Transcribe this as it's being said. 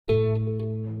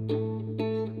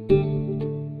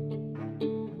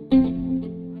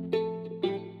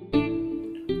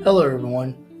Hello,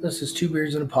 everyone. This is Two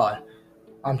Beers in a Pod.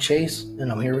 I'm Chase,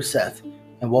 and I'm here with Seth,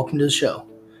 and welcome to the show.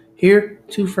 Here,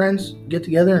 two friends get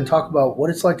together and talk about what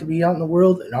it's like to be out in the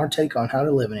world and our take on how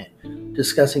to live in it,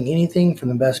 discussing anything from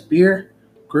the best beer,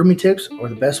 grooming tips, or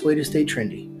the best way to stay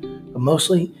trendy. But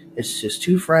mostly, it's just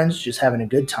two friends just having a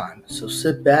good time, so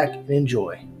sit back and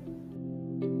enjoy.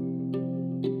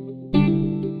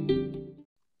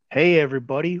 Hey,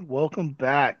 everybody. Welcome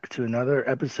back to another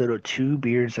episode of Two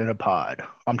Beers in a Pod.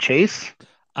 I'm Chase.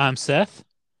 I'm Seth.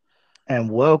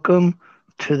 And welcome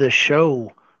to the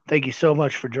show. Thank you so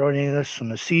much for joining us from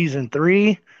the season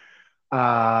 3. We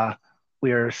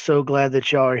are so glad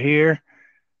that y'all are here.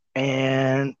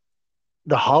 And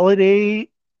the holiday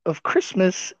of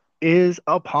Christmas is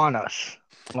upon us.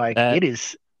 That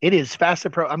It is fast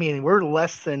approach. I mean, we're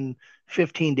less than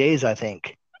 15 days, I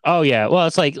think. oh yeah. Well,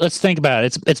 it's like let's think about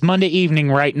it. It's Monday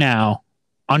evening right now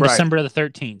on Right, December the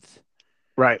 13th.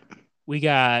 right. We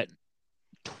got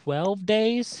 12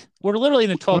 days. We're literally in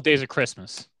the 12 days of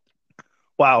Christmas.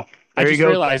 Wow. I There you just go.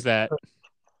 realized that.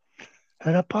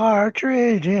 And a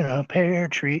partridge in a pear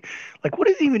tree. Like, what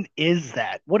even is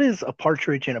that? What is a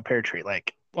partridge in a pear tree?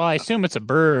 Like, Well, I assume it's a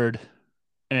bird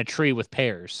in a tree with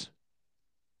pears.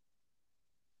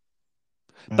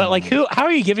 But like hmm. how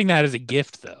are you giving that as a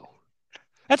gift though?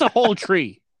 That's a whole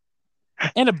tree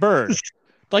and a bird.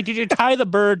 Like did you tie the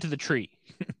bird to the tree?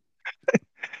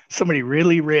 Somebody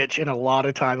really rich and a lot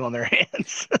of time on their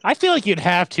hands. I feel like you'd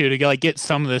have to like get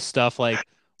some of this stuff like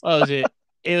what was it?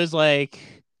 It was like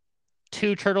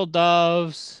two turtle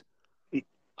doves, uh,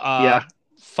 Yeah.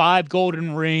 5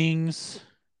 golden rings,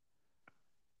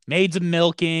 maids of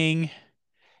milking,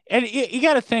 and you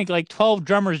got to think like 12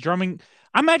 drummers drumming.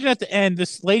 I imagine at the end,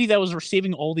 this lady that was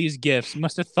receiving all these gifts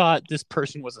must have thought this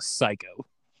person was a psycho.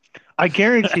 I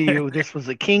guarantee you this was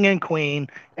a king and queen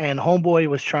and homeboy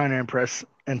was trying to impress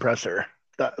her.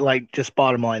 Like just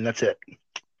bottom line, that's it.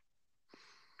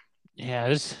 Yeah,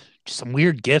 there's just some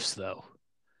weird gifts though.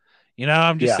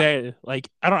 I'm just Yeah. saying, like,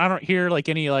 I don't hear like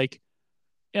any like,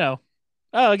 you know,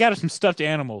 oh, I got some stuffed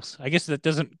animals. I guess that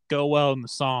doesn't go well in the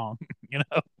song, you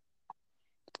know.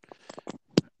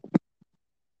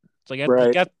 It's like I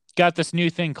Right. got this new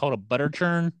thing called a butter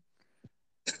churn.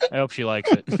 I hope she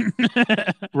likes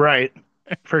it. Right.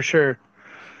 For sure.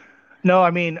 No,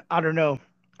 I mean, I don't know.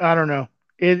 I don't know.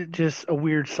 It just a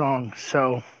weird song.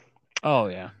 So, Oh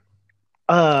yeah,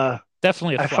 uh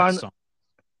definitely a I flex find song.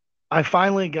 I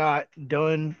finally got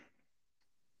done.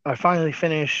 I finally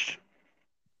finished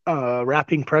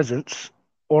wrapping presents,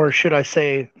 or should I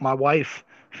say my wife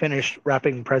finished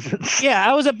wrapping presents. Yeah,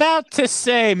 I was about to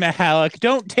say, Mahalik,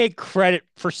 don't take credit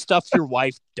for stuff your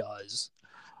wife does.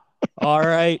 All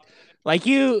right, like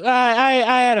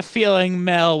I had a feeling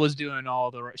Mel was doing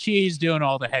she's doing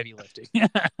all the heavy lifting.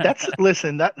 That's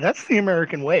listen, that's the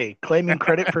American way, claiming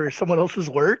credit for someone else's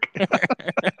work.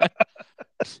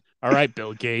 All right,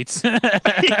 Bill Gates.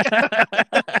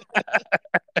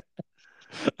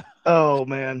 Oh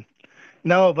man.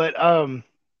 No, but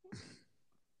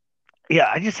yeah,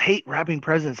 I just hate wrapping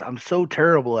presents. I'm so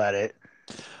terrible at it.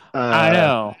 I Uh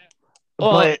know.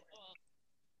 Well, but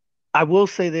I will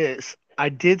say this. I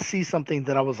did see something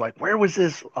that I was like, where was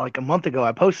this like a month ago?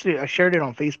 I shared it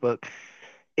on Facebook.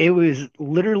 It was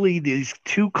literally these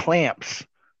two clamps,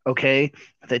 okay,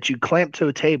 that you clamp to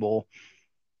a table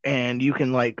and you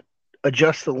can like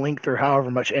adjust the length or however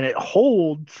much, and it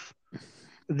holds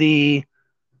the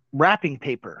wrapping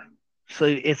paper. So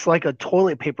it's like a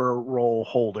toilet paper roll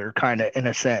holder, kind of in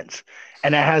a sense.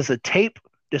 And it has a tape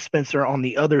dispenser on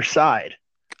the other side.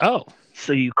 oh,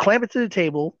 So you clamp it to the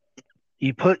table,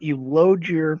 you load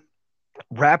your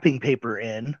wrapping paper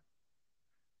in,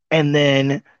 and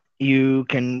then you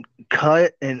can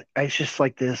cut. And it's just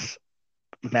like this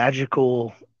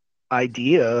magical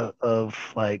idea of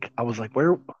like, I was like,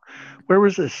 where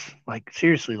was this? Like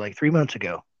seriously, like 3 months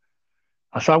ago.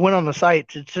 So I went on the site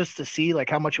just to see like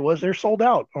how much it was. They're sold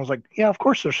out. I was like, yeah, of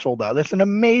course they're sold out. That's an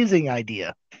amazing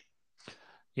idea.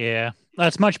 yeah.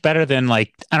 That's much better than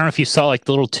like I don't know if you saw like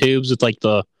the little tubes with like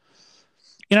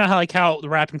how the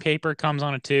wrapping paper comes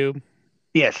on a tube.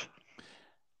 Yes.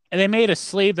 And they made a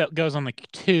sleeve that goes on the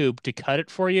tube to cut it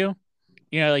for you.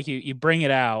 Like you bring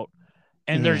it out,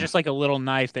 and there's Mm. just like a little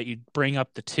knife that you bring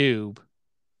up the tube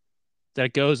that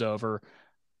it goes over.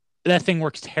 That thing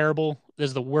works terrible. This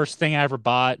is the worst thing I ever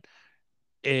bought.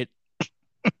 It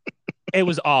it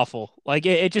was awful. Like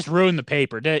it just ruined the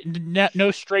paper.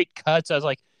 No straight cuts. I was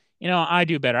like, I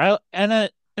do better.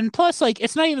 And plus, like,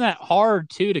 it's not even that hard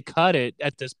to cut it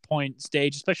at this point in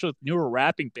stage, especially with newer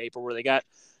wrapping paper where they got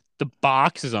the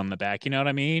boxes on the back. You know what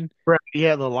I mean? Right.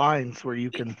 Yeah, the lines where you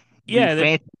can do Yeah,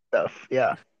 fancy stuff.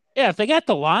 Yeah. Yeah, if they got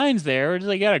the lines there, or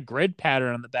they got a grid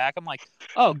pattern on the back, I'm like,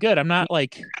 oh, good. I'm not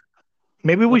like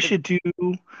Maybe we looking. should do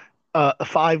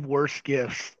 5 worst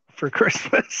gifts for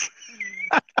Christmas.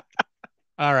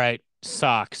 All right,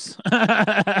 socks.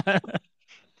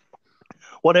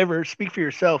 Whatever. Speak for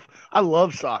yourself. I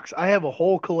love socks. I have a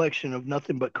whole collection of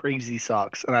nothing but crazy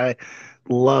socks, and I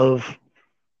love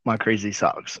my crazy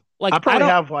socks. I Like, I probably don't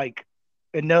have like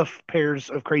enough pairs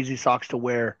of crazy socks to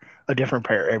wear a different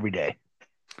pair every day.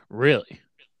 really.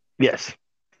 Yes.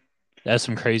 That's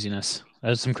some craziness.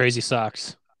 That's some crazy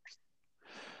socks.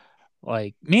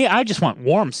 Like me, I just want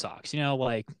warm socks.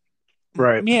 Like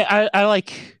Right. me, I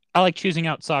like choosing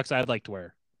out socks I'd like to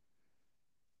wear.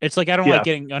 It's like I don't like Yeah.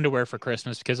 getting underwear for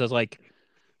Christmas because I was like,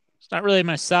 it's not really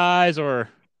my size, or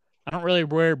I don't really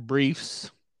wear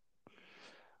briefs.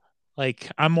 Like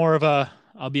I'm more of a,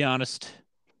 I'll be honest, a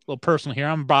little personal here.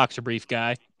 I'm a boxer brief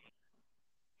guy.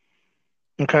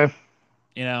 Okay.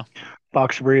 You know,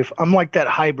 Boxer brief. I'm like that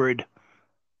hybrid.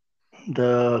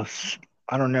 The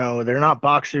I don't know. They're not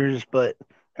boxers, but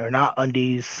they're not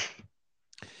undies.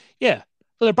 yeah.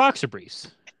 So they're boxer briefs.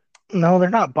 No, they're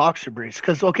not boxer briefs.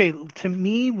 Because okay, to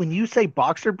me, when you say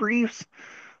boxer briefs,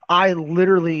 I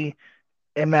literally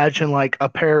imagine like a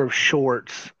pair of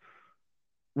shorts,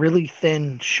 really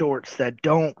thin shorts that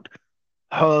don't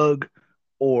hug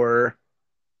or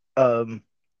um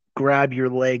grab your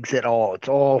legs at all. It's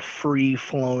all free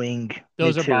flowing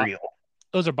Those are bo- material.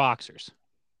 those are boxers.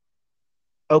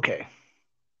 Okay,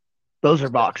 those are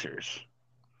boxers.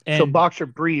 So And boxer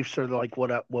briefs are like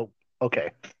what? Well,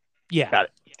 okay, yeah, got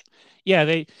it.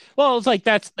 yeah. Well, it's like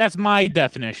that's my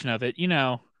definition of it.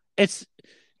 It's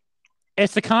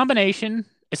it's the combination.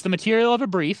 It's the material of a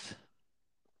brief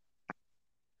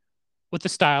with the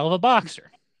style of a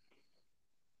boxer.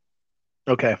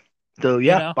 Okay, so You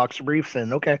yeah, know, boxer briefs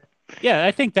and okay, yeah.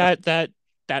 I think that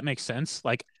makes sense.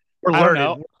 Like, we're I don't know.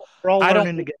 learning. We're all I don't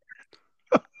learning together.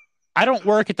 I don't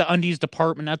work at the undies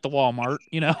department at the Walmart.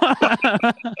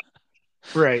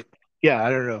 Right? Yeah, I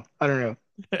don't know. I don't know.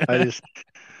 I just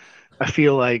I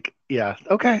feel like yeah.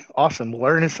 Okay, awesome.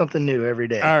 Learning something new every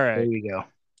day. All There right. you go.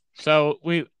 So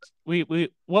we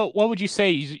what would you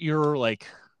say is your like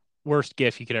worst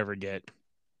gift you could ever get?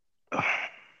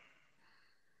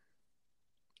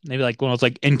 Maybe like one of those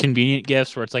like inconvenient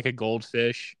gifts where it's like a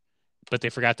goldfish, but they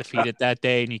forgot to feed it that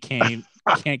day and you can't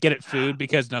get it food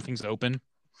because nothing's open.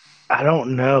 I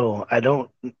don't know. I don't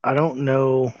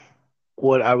know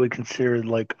what I would consider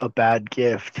like a bad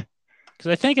gift.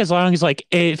 Because I think as long as like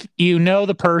if you know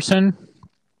the person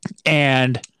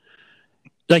and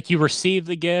like you receive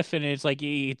the gift and it's like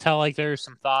you tell like there's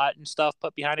some thought and stuff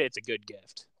put behind it, it's a good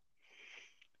gift.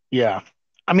 Yeah.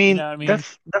 I You mean, know what I mean?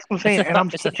 that's what I'm It's saying. a And I'm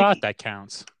it's a such a thought that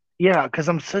counts. yeah, because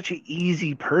I'm such an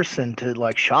easy person to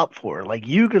like shop for. Like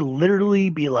you could literally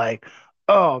be like,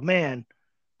 "Oh man,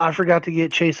 I forgot to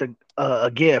get Chase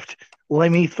a gift.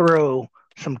 Let me throw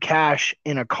some cash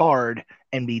in a card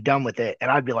and be done with it."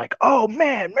 And I'd be like, "Oh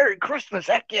man, Merry Christmas!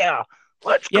 Heck yeah,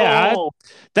 let's Yeah, go!"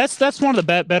 that's one of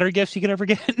the better gifts you could ever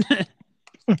get.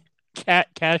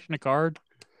 Cash in a card.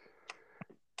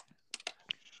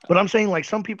 But I'm saying like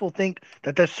some people think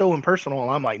that that's so impersonal.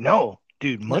 And I'm like, no,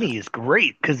 dude, No. money is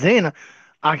great because then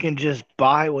I can just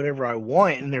buy whatever I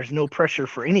want and there's no pressure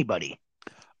for anybody.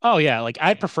 Oh yeah, like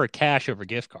I prefer cash over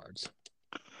gift cards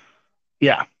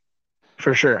Yeah,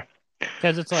 for sure.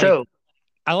 because it's like So,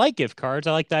 I like gift cards.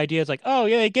 I like the idea. It's like, oh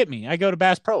yeah, they get me. I go to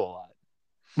Bass Pro a lot.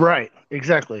 right,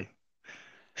 exactly.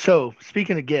 So,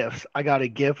 speaking of gifts, I got a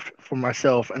gift for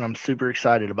myself and I'm super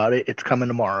excited about it. It's coming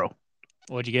tomorrow.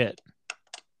 What'd you get?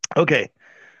 Okay,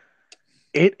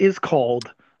 it is called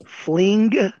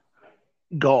Fling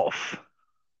Golf.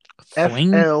 F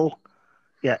Fling. L,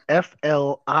 yeah,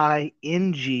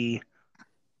 FLING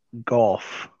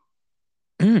Golf.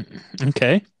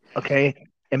 Okay. Okay.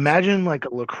 Imagine like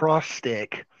a lacrosse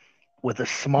stick with a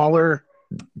smaller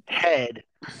head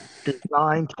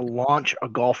designed to launch a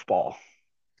golf ball.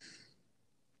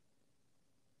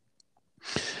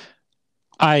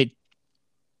 I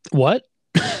what?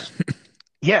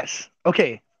 Yes.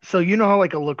 Okay. So you know how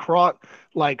like a lacrosse,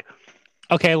 like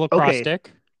Okay, lacrosse okay,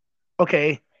 stick.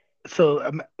 okay.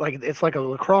 So like it's like a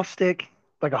lacrosse stick,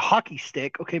 like a hockey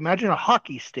stick. Okay, imagine a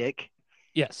hockey stick.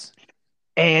 Yes.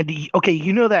 And okay,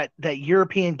 you know that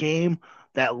European game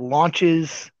that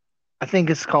launches, I think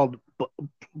it's called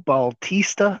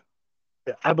Baltista,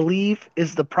 I believe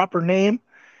is the proper name,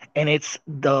 and it's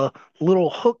the little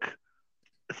hook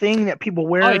thing that people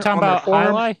Oh, you're wear talking on their about forearms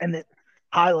highlight? and then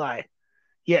highlight.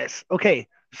 Yes. Okay.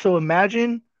 So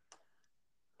imagine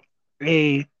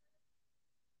a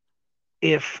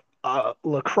if a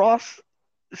lacrosse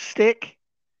stick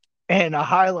and a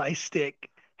highlight stick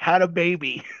had a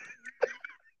baby.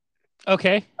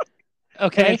 Okay. And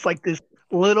Okay. it's like this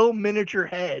little miniature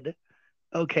head,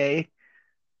 okay,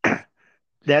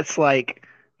 that's like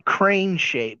crane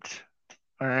shaped.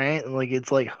 All right. Like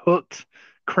it's like hooked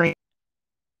crane.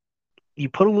 You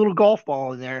put a little golf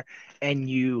ball in there and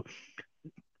you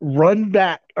run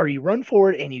back or you run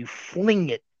forward and you fling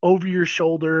it over your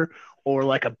shoulder or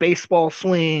like a baseball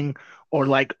swing or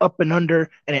like up and under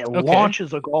and it Okay.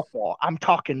 launches a golf ball. I'm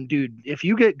talking, dude, if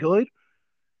you get good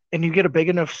and you get a big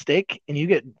enough stick and you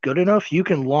get good enough, you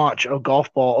can launch a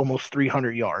golf ball almost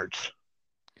 300 yards.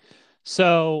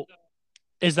 So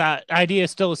is that idea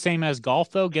still the same as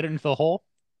golf though? Get it into the hole?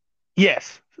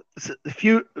 Yes. So if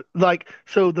you like,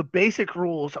 so the basic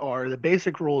rules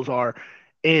are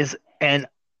is, and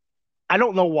I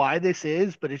don't know why this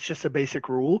is, but it's just a basic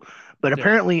rule. But Yeah.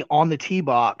 apparently on the tee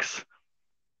box,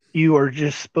 you are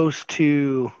just supposed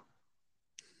to,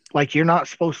 like, you're not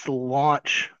supposed to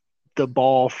launch the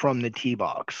ball from the tee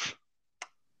box.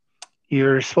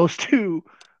 You're supposed to,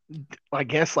 I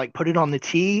guess, like put it on the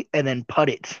tee and then putt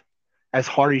it as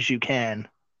hard as you can.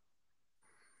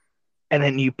 And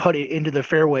then you put it into the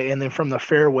fairway. And then from the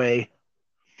fairway,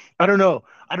 I don't know.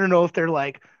 I don't know if they're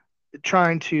like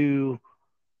trying to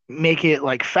make it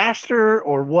like faster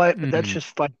or what, but that's Mm.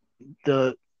 just like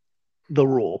the the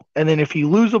rule. And then if you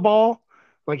lose a ball,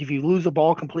 like if you lose a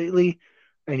ball completely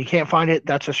and you can't find it,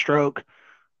 that's a stroke.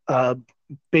 Uh,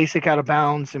 Basic out of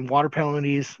bounds and water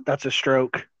penalties, that's a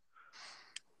stroke.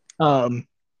 Um,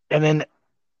 and then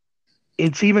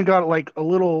it's even got like a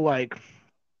little like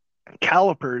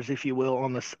calipers, if you will,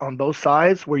 on both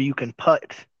sides where you can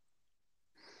putt,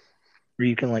 where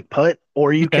you can like putt,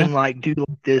 or you Okay. can like do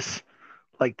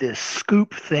like this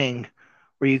scoop thing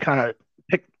where you kind of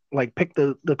pick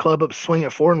the club up, swing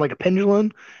it forward like a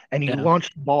pendulum, and you Yeah. launch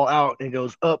the ball out and it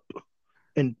goes up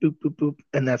and boop boop boop,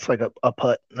 and that's like a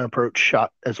putt, an approach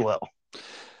shot as well.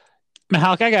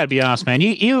 Mahalik, I gotta be honest, man.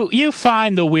 You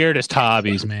find the weirdest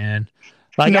hobbies, man.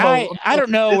 Like No, I no, don't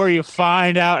know this where you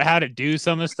find out how to do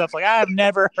some of this stuff. Like I've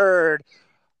never heard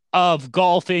of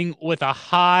golfing with a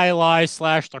high lie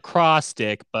slash lacrosse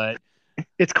stick, but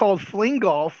it's called fling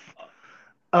golf.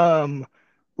 Um,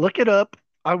 Look it up.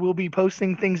 I will be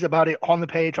posting things about it on the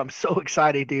page. I'm so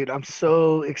excited, dude. I'm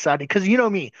so excited because you know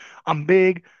me. I'm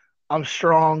big. I'm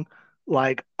strong.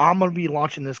 Like I'm gonna be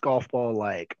launching this golf ball.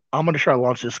 Like I'm gonna try to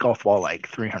launch this golf ball like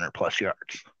 300 plus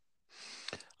yards.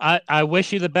 I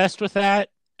wish you the best with that,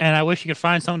 and I wish you could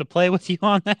find someone to play with you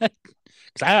on that.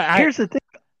 Because Here's the thing: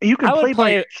 you can I would play by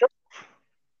play. yourself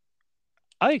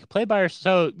Oh, you could play by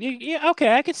yourself. So yeah,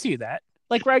 okay, I could see that.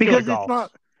 Like regular because it's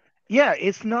not. golf. Yeah,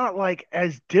 it's not like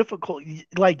as difficult.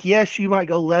 Like yes, you might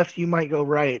go left, you might go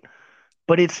right,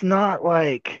 but it's not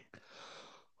like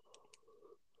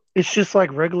it's just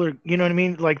like regular. You know what I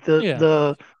mean? Like Yeah.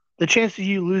 the chances of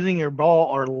you losing your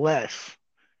ball are less,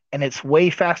 and it's way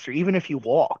faster, even if you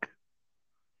walk.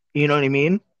 You know what I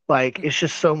mean? Like it's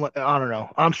just so much. I don't know.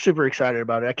 I'm super excited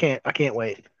about it. I can't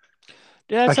wait.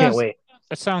 Yeah, I can't wait.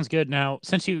 that sounds good. Now,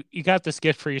 since you got this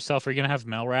gift for yourself, are you gonna have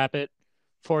Mel wrap it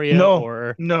for you, No,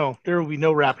 or no, there will be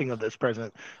no wrapping of this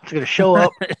present. It's gonna show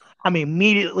up. I'm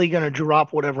immediately gonna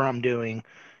drop whatever I'm doing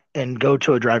and go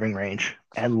to a driving range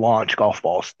and launch golf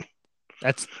balls.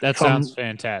 that So sounds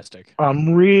fantastic.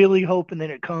 I'm really hoping that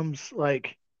it comes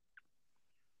like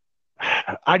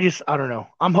I don't know.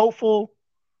 I'm hopeful,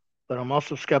 but I'm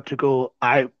also skeptical.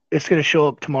 I It's gonna show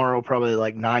up tomorrow, probably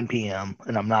like 9 p.m.,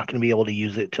 and I'm not gonna be able to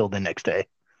use it till the next day,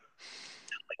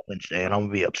 like Wednesday, and I'm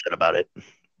gonna be upset about it.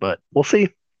 But we'll see.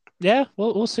 Yeah,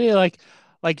 we'll see.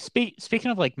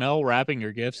 Speaking of like Mel wrapping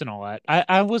your gifts and all that,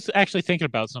 I was actually thinking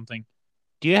about something.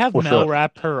 Do you have What's Mel up?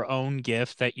 wrap her own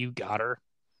gift that you got her?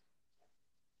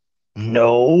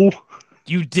 No,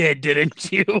 You did,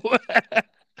 didn't you?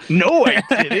 no, I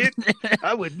didn't.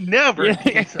 I would never Yeah,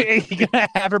 do such a you're thing. gonna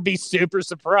have her be super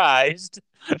surprised.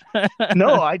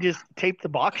 No, I just taped the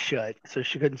box shut so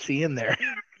she couldn't see in there.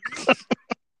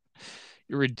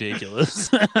 You're ridiculous.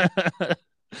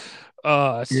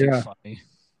 Oh, that's too Yeah. funny.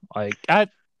 Like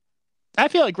I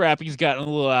feel like rapping's gotten a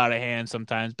little out of hand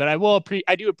sometimes, but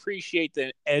I do appreciate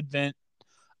the advent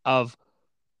of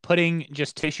putting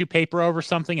just tissue paper over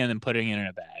something and then putting it in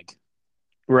a bag.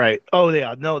 Right. Oh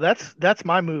yeah. No, that's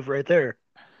my move right there.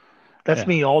 That's Yeah,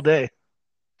 me all day.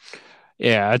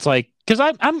 yeah. It's like because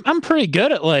I'm pretty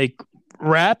good at like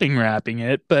wrapping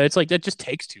it, but it's like that just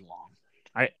takes too long.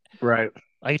 I Right.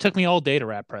 Like it took me all day to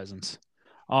wrap presents.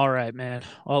 All right, man.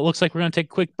 Well, it looks like we're gonna take a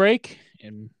quick break,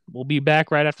 and we'll be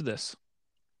back right after this.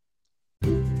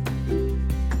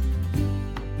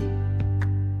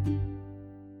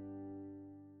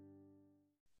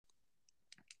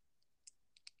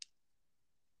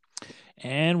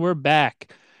 And we're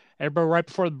back. Everybody, right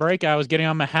before the break, I was getting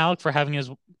on Mahalik for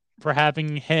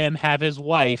having him have his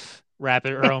wife wrap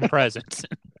her own presents.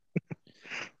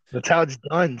 That's how it's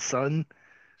done, son.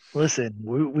 Listen,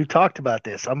 we've talked about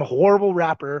this. I'm a horrible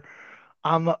rapper.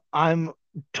 I'm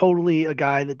totally a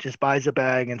guy that just buys a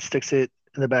bag and sticks it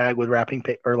in the bag with wrapping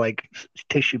paper or like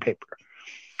tissue paper.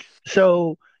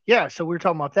 So yeah, so we were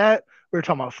talking about that. We were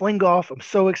talking about fling golf. I'm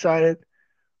so excited.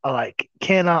 I like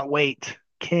cannot wait.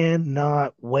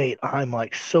 Cannot wait. I'm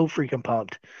like so freaking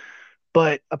pumped.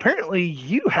 But apparently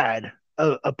you had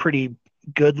a pretty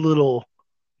good little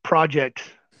project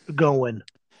going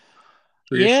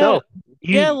for Yeah, yourself.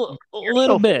 yeah, You a little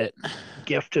yourself bit. a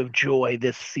gift of joy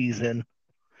this season.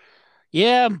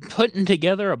 Yeah, I'm putting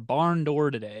together a barn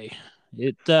door today.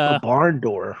 It A barn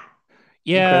door.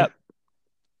 yeah, Okay.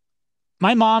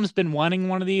 my mom's been wanting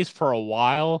one of these for a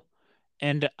while,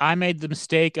 and I made the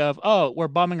mistake of, oh, we're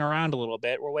bumming around a little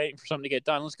bit. We're waiting for something to get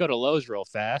done. Let's go to Lowe's real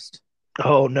fast.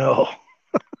 Oh no.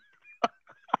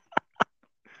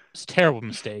 It's a terrible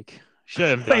mistake. Should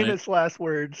have done it. Famous last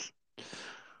words.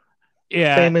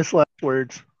 Yeah, Famous last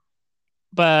words.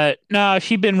 but no,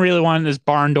 she'd been really wanting this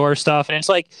barn door stuff, and it's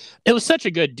like it was such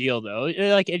a good deal though.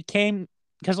 Like it came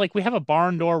because like we have a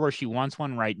barn door where she wants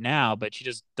one right now, but she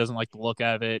just doesn't like the look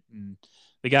of it, and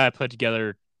the guy I put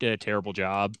together did a terrible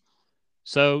job.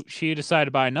 So she decided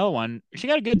to buy another one. She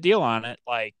got a good deal on it,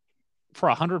 like for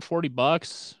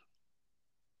 $140,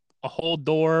 a whole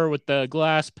door with the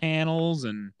glass panels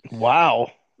and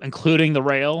Wow. including the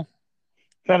rail.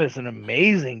 That is an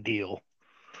amazing deal.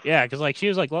 Yeah, because like she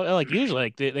was like usually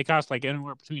like they cost like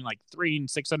anywhere between like $300 and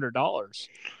 $600.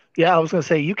 Yeah, I was gonna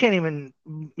say you can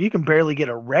barely get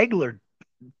a regular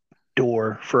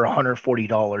door for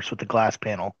 $140 with the glass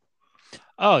panel.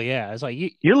 Oh yeah, it's like you.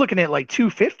 You're looking at like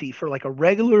 250 for like a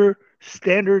regular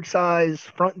standard size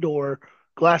front door,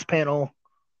 glass panel.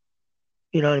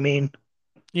 You know what I mean?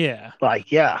 Yeah,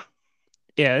 Like, yeah.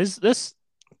 yeah. This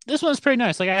one's pretty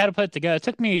nice. Like I had to put it together. It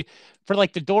took me for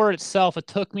like the door itself. It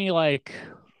took me like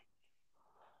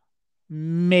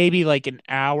maybe like an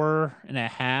hour and a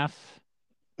half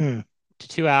Hmm. to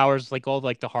 2 hours, like all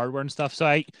like the hardware and stuff. So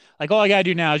I like all I gotta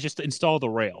do now is just install the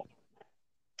rail.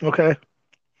 Okay.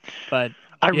 But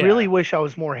I yeah, really wish I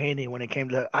was more handy when it came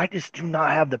to I just do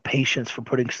not have the patience for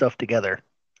putting stuff together.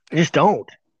 I just don't.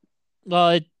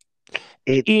 well,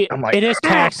 It I'm like, it is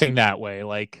taxing that way.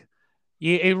 Like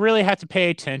you really have to pay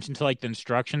attention to like the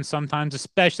instructions sometimes,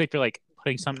 especially if you're like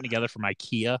putting something together from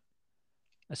IKEA.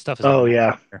 That stuff is a oh yeah.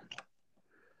 nightmare.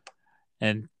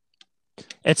 And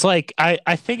it's like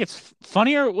I think it's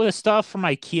funnier with stuff from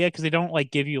IKEA because they don't like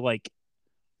give you like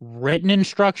written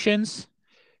instructions.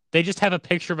 They just have a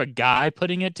picture of a guy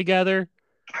putting it together.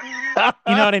 You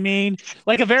know what I mean?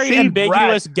 Like a very See,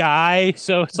 ambiguous guy.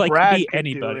 So it's like could Brad be could do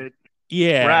anybody. it.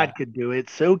 Yeah, Brad could do it.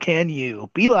 So can you.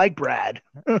 Be like Brad.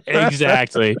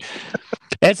 exactly.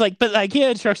 It's like, but IKEA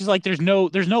instructions like there's no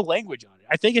language on it.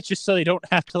 I think it's just so they don't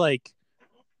have to like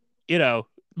you know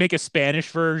make a Spanish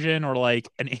version or like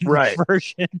an English Right.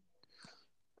 version.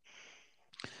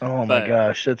 Oh my But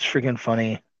gosh, that's freaking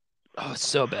funny. oh, it's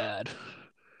so bad.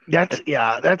 That's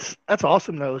yeah, that's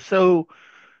awesome though. So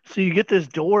you get this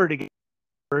door to get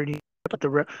and you put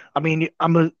I mean,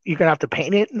 you're gonna have to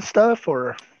paint it and stuff,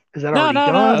 or is that No, already no,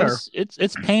 no. done? Or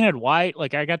It's painted white.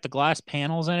 Like I got the glass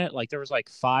panels in it. Like there was like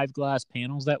 5 glass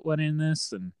panels that went in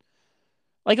this, and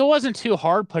like it wasn't too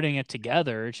hard putting it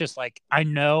together. It's just like I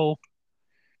know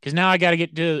because now I got to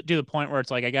get to do the point where it's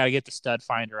like I got to get the stud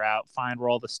finder out, find where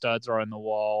all the studs are in the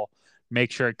wall, make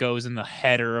sure it goes in the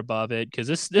header above it because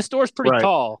this door's pretty right.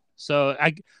 tall. So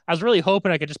I was really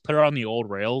hoping I could just put it on the old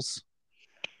rails.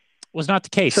 Was not the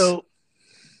case. So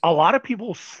a lot of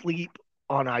people sleep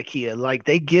on IKEA. Like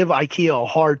they give IKEA a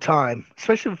hard time,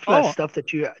 especially for that Oh, stuff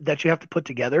that you have to put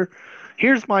together.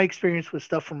 Here's my experience with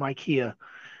stuff from IKEA.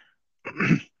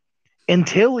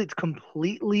 Until it's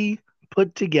completely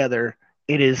put together,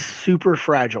 it is super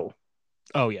fragile,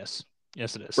 oh yes,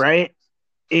 yes it is. right?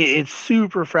 It's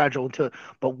super fragile until,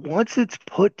 but once it's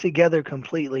put together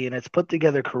completely and it's put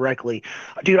together correctly,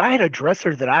 dude, I had a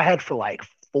dresser that I had for like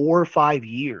 4 or 5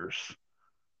 years,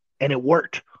 and it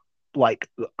worked. Like,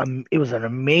 it was an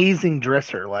amazing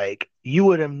dresser. Like, you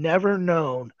would have never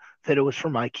known that it was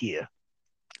from IKEA.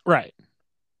 Right.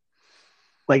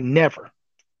 Like, never.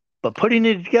 But putting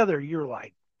it together, you're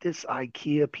like, this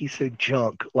IKEA piece of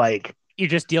junk. Like, You're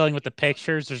just dealing with the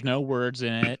pictures. There's no words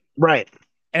in it, right.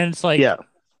 and it's like, Yeah.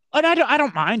 and I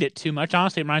don't mind it too much.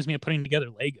 Honestly, it reminds me of putting together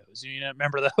Legos. You know,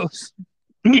 remember those?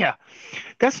 Yeah.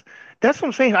 That's that's what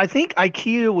I'm saying. I think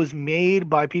IKEA was made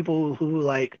by people who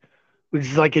like, which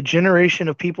is like a generation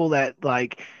of people that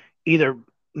like either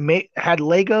had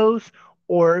Legos,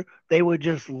 or they would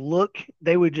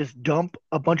just dump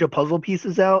a bunch of puzzle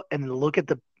pieces out and then look at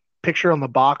the picture on the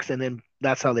box, and then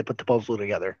that's how they put the puzzle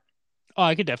together. Oh,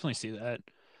 I could definitely see that.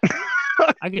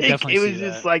 I could definitely It see was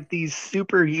just that. like these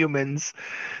superhumans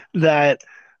that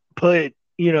put,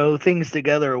 things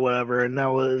together or whatever, and that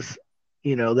was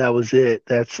it.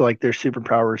 That's like their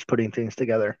superpowers, putting things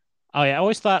together. Oh yeah, I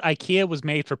always thought IKEA was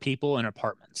made for people in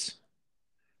apartments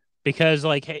because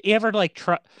like you ever like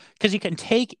try because you can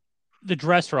take the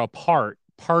dresser apart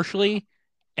partially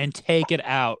and take it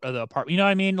out of the apartment. You know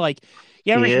what I mean? Like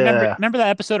you ever Yeah. remember that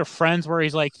episode of Friends where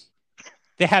he's like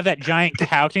they have that giant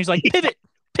couch and he's like pivot,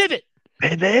 pivot,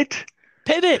 Pivot,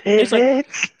 pivot. And pivot.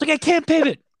 it's like I can't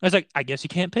pivot. I was like, I guess you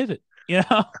can't pivot. You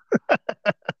know?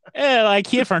 Yeah, like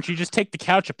IKEA furniture, you just take the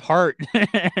couch apart.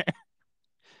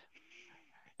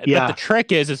 But the Yeah.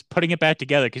 trick is putting it back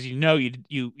together because you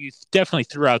definitely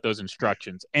threw out those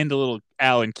instructions and the little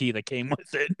Allen key that came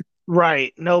with it.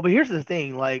 Right. No, but here's the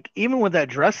thing, like even with that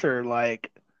dresser,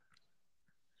 like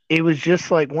it was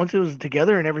just like once it was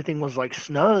together and everything was like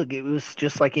snug, it was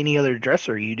just like any other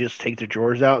dresser. You just take the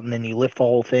drawers out and then you lift the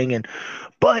whole thing, and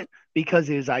but because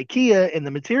it was IKEA and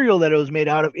the material that it was made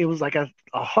out of, it was like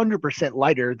 100%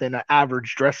 lighter than an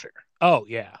average dresser. Oh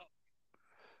yeah,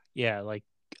 yeah. Like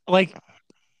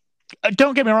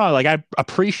don't get me wrong. Like I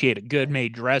appreciate a good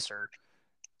made dresser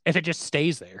if it just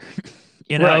stays there.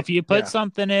 Right. If you put Yeah.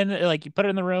 something in, like you put it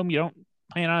in the room, you don't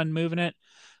plan on moving it.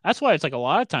 That's why it's like a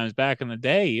lot of times back in the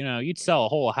day, you'd sell a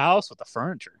whole house with the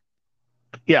furniture.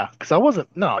 Yeah, because I wasn't.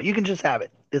 No, you can just have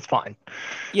it. It's fine.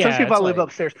 Especially Yeah, if I it's live like,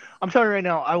 upstairs. I'm telling you right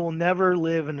now, I will never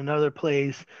live in another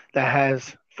place that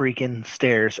has freaking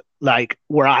stairs, like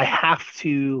where I have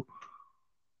to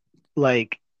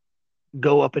like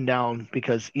go up and down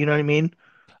because you know what I mean?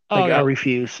 oh Like I yeah,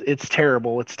 refuse. It's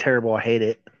terrible. It's terrible. I hate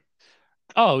it.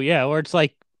 oh yeah, or it's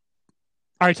like,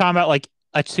 are you talking about like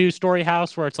a two-story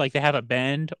house where it's like they have a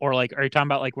bend, or like are you talking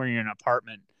about like when you're in an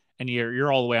apartment and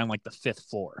you're all the way on like the fifth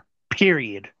floor?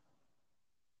 Period.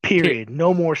 Pe- Period.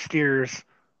 No more stairs.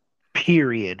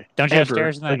 Period. Don't you have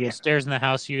Ever again. stairs in the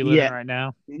house you live in Yeah. right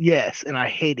now? Yes, and I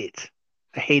hate it.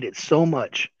 I hate it so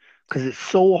much because it's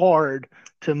so hard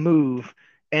to move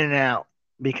in and out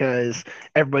because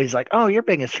everybody's like, "Oh, you're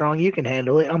big and strong. You can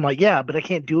handle it." I'm like, "Yeah, but I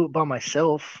can't do it by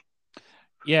myself."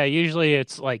 Yeah, usually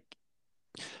it's like,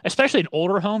 especially in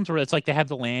older homes where it's like they have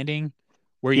the landing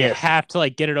where you Yes. have to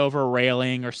like get it over a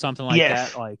railing or something like that.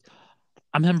 Yes. Like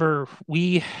I remember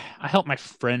I helped my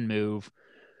friend move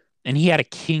and he had a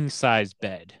king size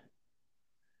bed.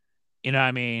 You know what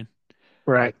I mean?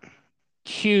 Right. Like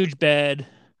huge bed.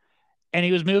 And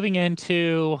he was moving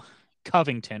into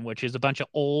Covington, which is a bunch of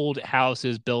old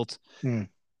houses built Hmm.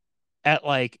 at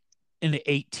like in the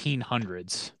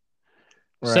 1800s.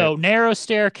 Right. So narrow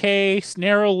staircase,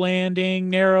 narrow landing,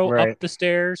 narrow up Right. the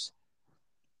stairs.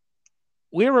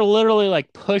 We were literally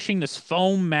like pushing this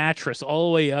foam mattress all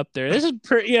the way up there. This is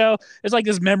pretty, it's like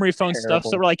this memory foam stuff. So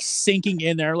Terrible. we're like sinking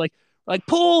in there, like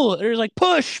pull. There's like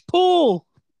push, pull,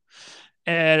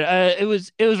 and it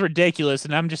was ridiculous.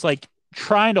 And I'm just like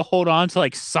trying to hold on to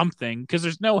like something because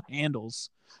there's no handles,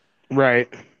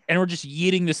 Right. and we're just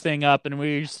yeeting this thing up. And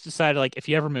we just decided like if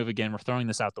you ever move again, we're throwing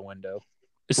this out the window.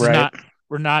 This is Right. not.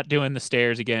 We're not doing the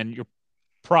stairs again. You're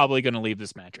probably going to leave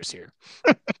this mattress here.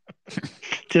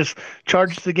 Just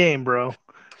charge the game, bro.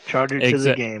 Charge it to the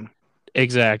Exa- game.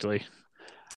 exactly.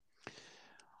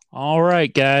 All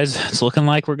right, guys. It's looking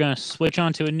like we're going to switch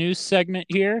on to a new segment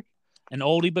here, an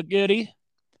oldie but goodie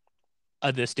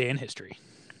of this day in history.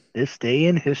 This day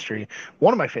in history.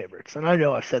 One of my favorites. And I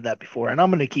know I've said that before, and I'm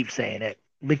going to keep saying it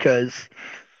because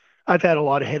I've had a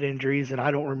lot of head injuries and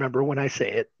I don't remember when I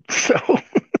say it. So,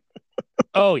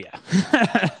 Oh yeah.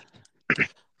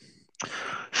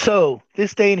 so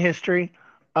this day in history,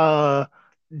 uh,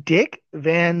 Dick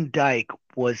Van Dyke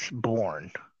was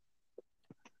born.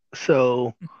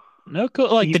 So, No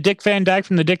cool. Like you, the Dick Van Dyke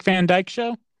from the Dick Van Dyke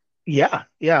Show. yeah,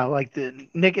 yeah, like the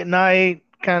Nick at Night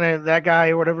kind of that guy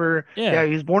or whatever. Yeah. Yeah,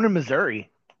 he was born in Missouri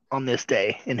on this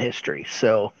day in history.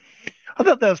 So, I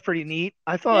thought that was pretty neat.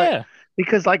 I thought Yeah.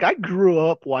 because like I grew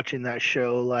up watching that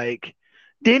show, like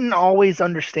didn't always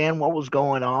understand what was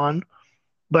going on,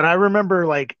 but I remember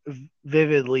like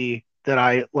vividly that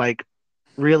I like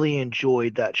really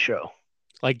enjoyed that show.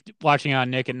 Like watching on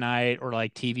Nick at Night or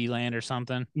like TV Land or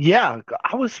something. Yeah,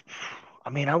 I was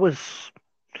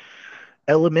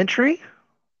elementary,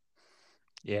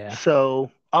 Yeah.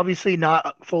 so obviously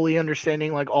not fully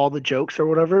understanding like all the jokes or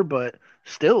whatever, but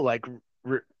still like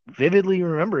vividly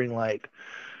remembering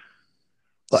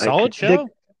Solid Dick, show.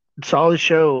 solid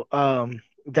show.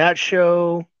 That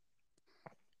show,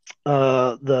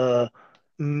 the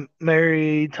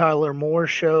Mary Tyler Moore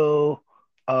Show.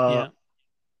 Uh,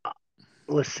 Yeah.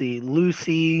 let's see,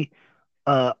 Lucy.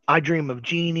 I Dream of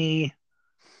Jeannie.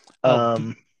 Oh,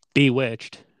 Um,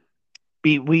 Bewitched.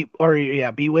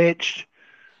 Bewitched.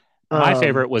 My Um,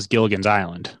 favorite was Gilligan's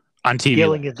Island on TV Land.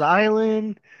 Gilligan's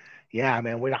Island. Yeah,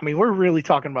 man. I mean, we're really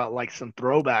talking about like some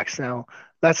throwbacks now.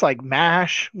 That's like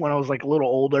MASH when I was like a little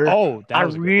older. Oh, I that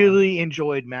was a good one. really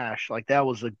enjoyed MASH. Like that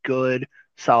was a good,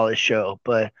 solid show.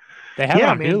 But They have it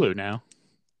yeah, on man, Hulu now.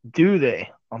 do they?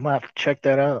 I'm gonna have to check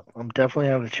that out. I'm definitely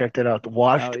having to check that out.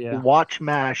 Oh yeah. Watch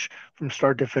MASH from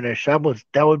start to finish. That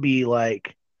would be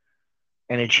like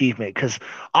an achievement because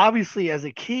obviously as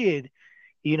a kid,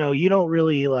 you don't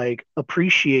really like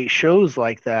appreciate shows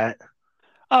like that.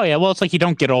 Oh yeah. Well, it's like you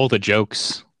don't get all the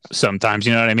jokes sometimes.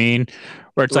 You know what I mean?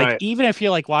 Where it's like Right. even if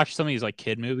you like watch some of these like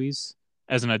kid movies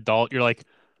as an adult, you're like,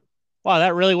 wow,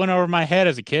 that really went over my head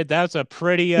as a kid. That's a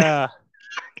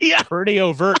Yeah. pretty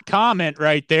overt comment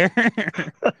right there.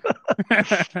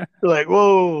 You're like,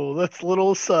 whoa, that's a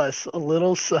little sus, a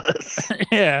little sus.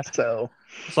 Yeah. So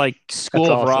It's like that's School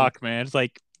of awesome. Rock, man. It's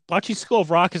like watching School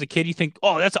of Rock as a kid, you think,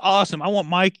 oh, that's awesome. I want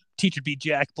my teacher to be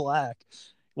Jack Black.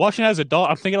 Watching it as an adult,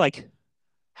 I'm thinking like,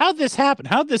 how'd this happen?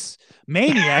 How'd this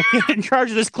maniac get in charge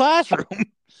of this classroom?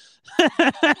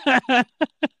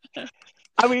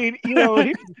 I mean,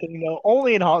 here's the thing though,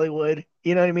 only in Hollywood,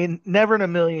 you know what I mean? Never in a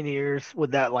million years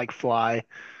would that like fly.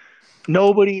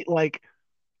 Nobody like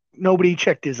nobody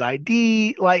checked his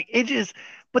ID. Like it just,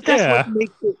 but that's what Yeah.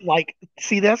 makes it like,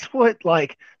 see, that's why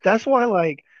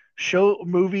like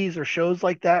movies or shows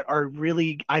like that are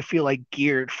really, I feel like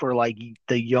geared for like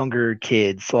the younger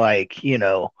kids, like,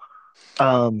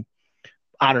 um,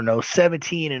 I don't know,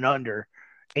 17 and under,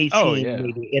 Oh 18 yeah.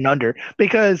 maybe and under,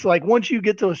 because like once you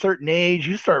get to a certain age,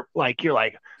 you start like, you're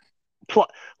like, pl-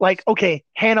 like, okay,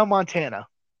 Hannah Montana.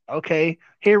 Okay,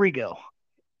 here we go.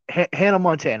 Hannah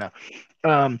Montana.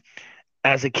 Um,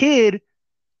 as a kid,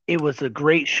 it was a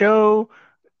great show.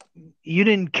 You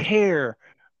didn't care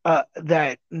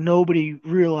that nobody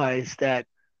realized that,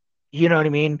 you know what I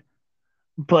mean?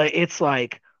 But it's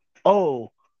like,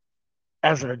 oh,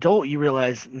 as an adult, you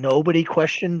realize nobody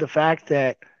questioned the fact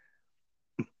that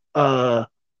uh,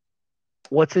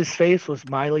 what's his face was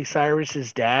Miley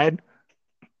Cyrus's dad.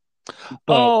 But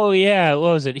Oh yeah.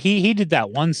 What was it? He did that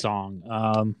one song.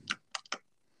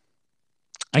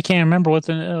 I can't remember what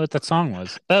that song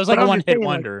was. That was like a I'm one just hit saying,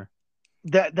 like wonder.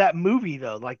 that movie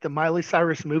though, like the Miley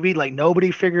Cyrus movie, like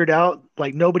nobody figured out,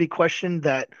 like nobody questioned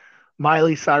that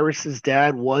Miley Cyrus's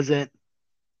dad wasn't,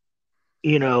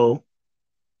 you know,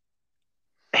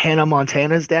 Hannah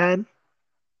Montana's dad.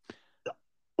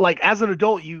 Like as an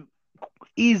adult, you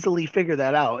easily figure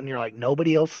that out, and you're like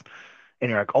nobody else, and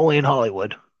you're like only in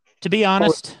Hollywood. To be Or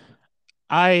honest,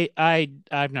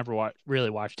 I've never really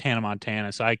watched Hannah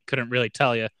Montana, so I couldn't really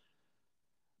tell you.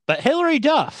 But Hilary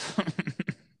Duff,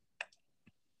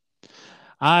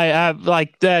 I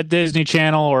like that Disney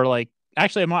Channel or like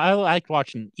actually I like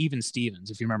watching Even Stevens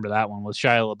if you remember that one with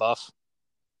Shia LaBeouf.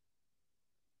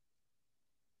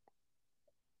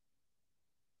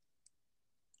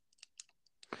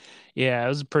 Yeah, it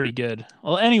was pretty good.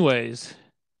 Well, anyways,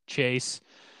 Chase,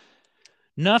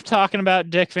 enough talking about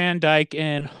Dick Van Dyke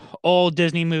and old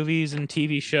Disney movies and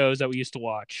TV shows that we used to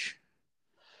watch.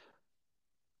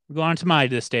 We're going to my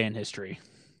this day in history,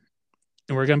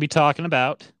 and we're going to be talking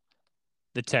about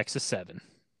the Texas Seven.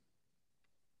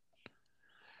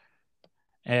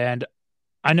 And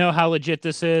I know how legit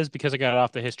this is because I got it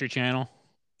off the History Channel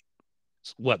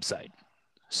website.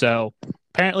 So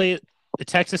apparently, the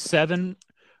Texas Seven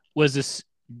was this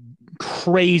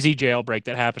crazy jailbreak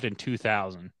that happened in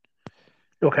 2000.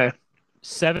 okay,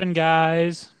 7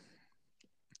 guys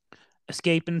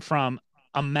escaping from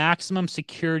a maximum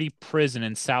security prison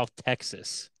in South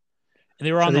Texas. And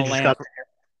they were so on the lam for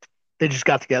they just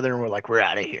got together and were like, we're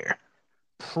out of here.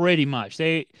 pretty much.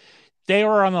 They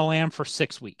were on the lam for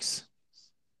 6 weeks.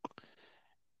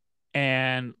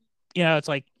 And it's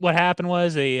like what happened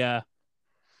was the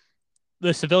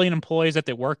civilian employees that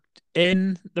they worked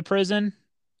in the prison,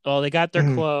 well, they got their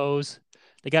Mhm. clothes,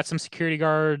 they got some security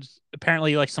guards,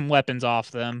 apparently like some weapons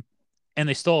off them, and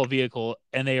they stole a vehicle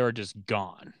and they were just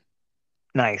gone.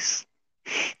 Nice.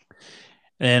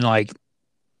 And like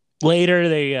later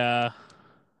they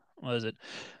what was it?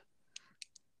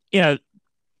 You know,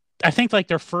 I think like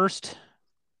their first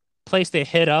place they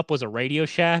hit up was a Radio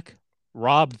Shack,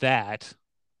 robbed that.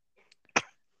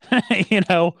 I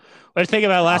think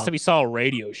about the last Wow. time we saw a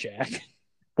Radio Shack.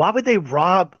 Why would they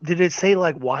rob? Did it say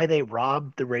like why they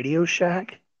robbed the Radio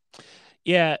Shack?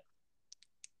 Yeah,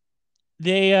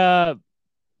 they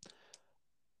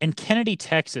In Kennedy,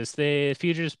 Texas, the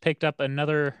fugitives picked up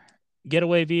another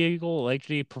getaway vehicle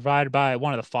allegedly provided by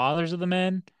one of the fathers of the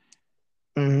men,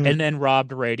 Hmm. and then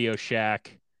robbed a Radio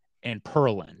Shack in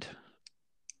Pearland.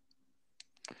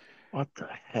 What the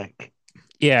heck?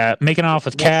 Yeah, making off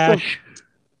with That's the. cash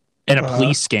and a Uh,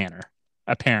 police scanner,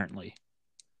 apparently.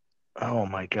 oh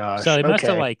my So gosh. they must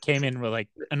have Okay. like came in with like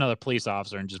another police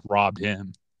officer and just robbed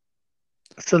him.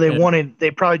 So And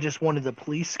they probably just wanted the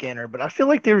police scanner, but I feel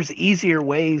like there's easier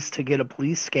ways to get a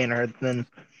police scanner than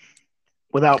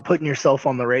without putting yourself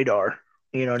on the radar.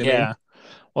 You know what I mean? yeah,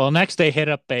 well, next they hit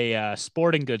up a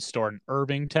sporting goods store in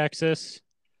Irving, Texas.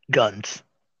 Guns.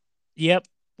 Yep,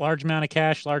 large amount of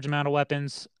cash, large amount of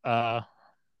weapons.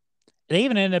 They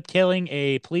even ended up killing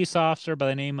a police officer by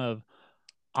the name of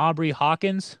Aubrey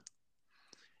Hawkins.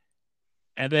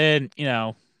 And then,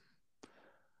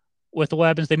 with the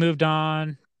weapons, they moved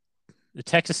on. The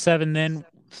Texas Seven then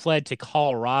fled to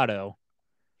Colorado,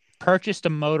 purchased a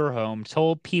motorhome,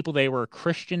 told people they were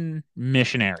Christian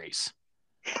missionaries,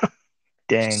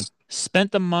 Dang.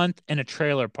 spent the month in a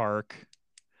trailer park.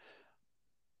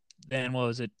 Then what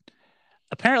was it?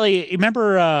 Apparently,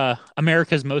 remember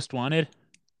America's Most Wanted?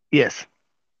 Yes.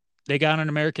 They got on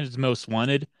America's Most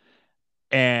Wanted,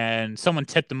 and someone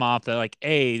tipped them off that, like,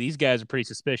 hey, these guys are pretty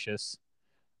suspicious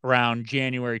around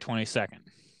January 22nd.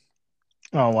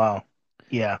 Oh wow.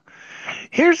 Yeah.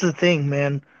 Here's the thing,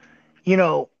 man.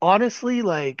 Honestly,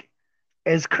 like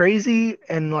as crazy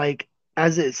and like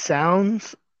as it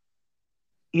sounds,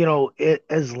 it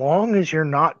as long as you're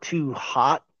not too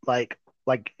hot, like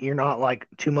you're not like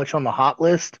too much on the hot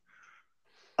list,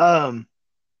 um,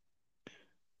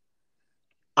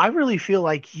 I really feel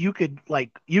like you could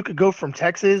go from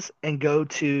Texas and go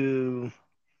to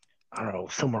I don't know,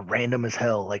 somewhere random as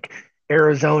hell, like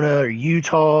Arizona or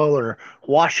Utah or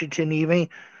Washington even,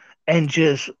 and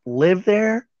just live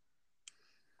there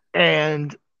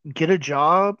and get a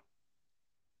job.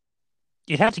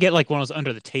 You'd have to get like one of those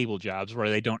under the table jobs where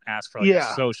they don't ask for like a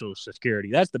Yeah, social security.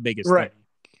 That's the biggest thing. right.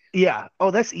 Yeah.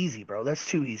 Oh, that's easy, bro. That's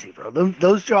too easy, bro.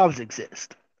 Those jobs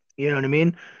exist. You know what I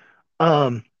mean?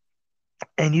 Um,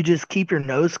 and you just keep your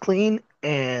nose clean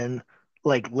and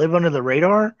like live under the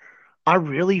radar. I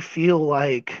really feel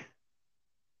like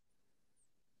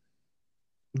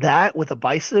that with a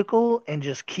bicycle and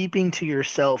just keeping to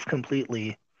yourself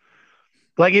completely.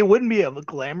 Like it wouldn't be a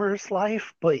glamorous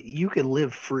life, but you could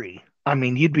live free. I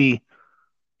mean, it'd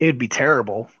be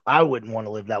terrible. I wouldn't want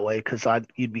to live that way because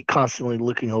you'd be constantly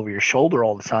looking over your shoulder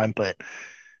all the time. But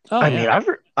Oh I mean, yeah.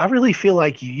 I really feel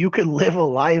like you could live a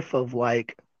life of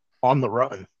like on the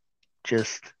run.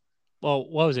 Just Well,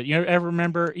 what was it? You ever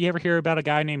remember? You ever hear about a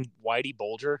guy named Whitey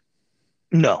Bulger?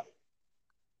 no.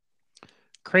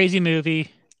 Crazy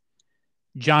movie.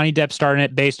 Johnny Depp starred in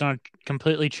it, based on a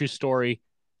completely true story.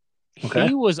 Okay.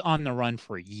 He was on the run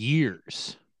for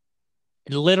years.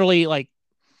 Literally, like,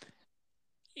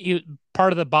 you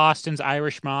part of the Boston's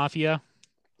Irish Mafia.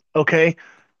 Okay.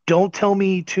 Don't tell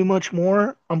me too much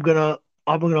more. I'm gonna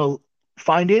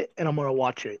find it and I'm gonna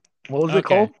watch it. What was it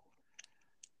Okay. called?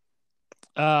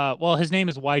 Well, his name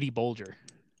is Whitey Bulger.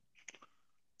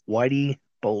 Whitey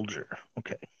Bulger.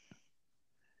 Okay.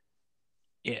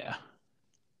 Yeah.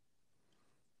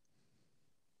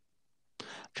 I'm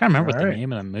trying to All remember what the right.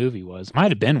 name of the movie was.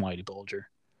 Might have been Whitey Bulger,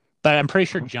 but I'm pretty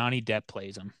sure Johnny Depp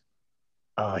plays him.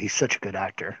 He's such a good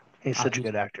actor. He's Uh, such a he,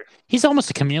 good actor. he's almost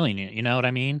a chameleon. You know what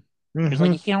I mean? He's like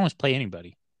Hmm. he can almost play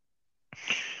anybody.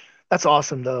 That's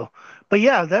awesome though. But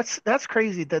yeah, that's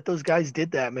crazy that those guys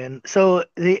did that, man.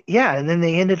 Yeah, and then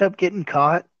they ended up getting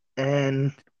caught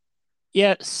and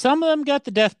Yeah, some of them got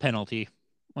the death penalty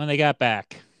when they got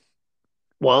back.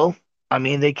 well, I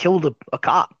mean they killed a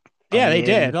cop. I Yeah, they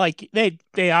did. mean, Like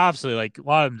they obviously, like, a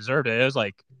lot of them deserved it. It was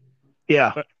like,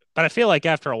 yeah, but I feel like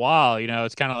after a while,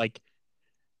 it's kind of like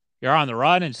you're on the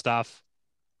run and stuff.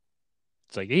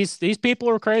 It's like these people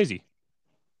are crazy,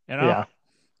 you know. yeah,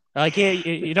 Like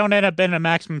you don't end up in a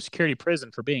maximum security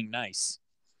prison for being nice.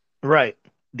 right.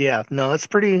 Yeah, no, that's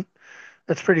pretty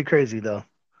crazy though.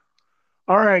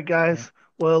 All right, Yeah. guys.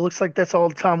 Well, it looks like that's all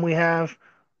the time we have,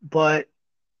 but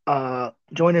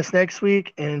join us next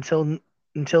week and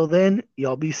until then,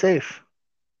 y'all be safe.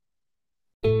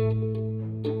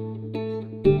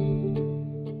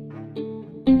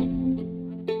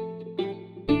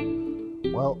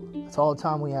 Well, that's all the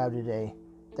time we have today.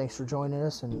 Thanks for joining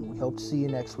us, and we hope to see you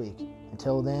next week.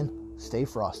 Until then, stay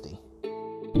frosty.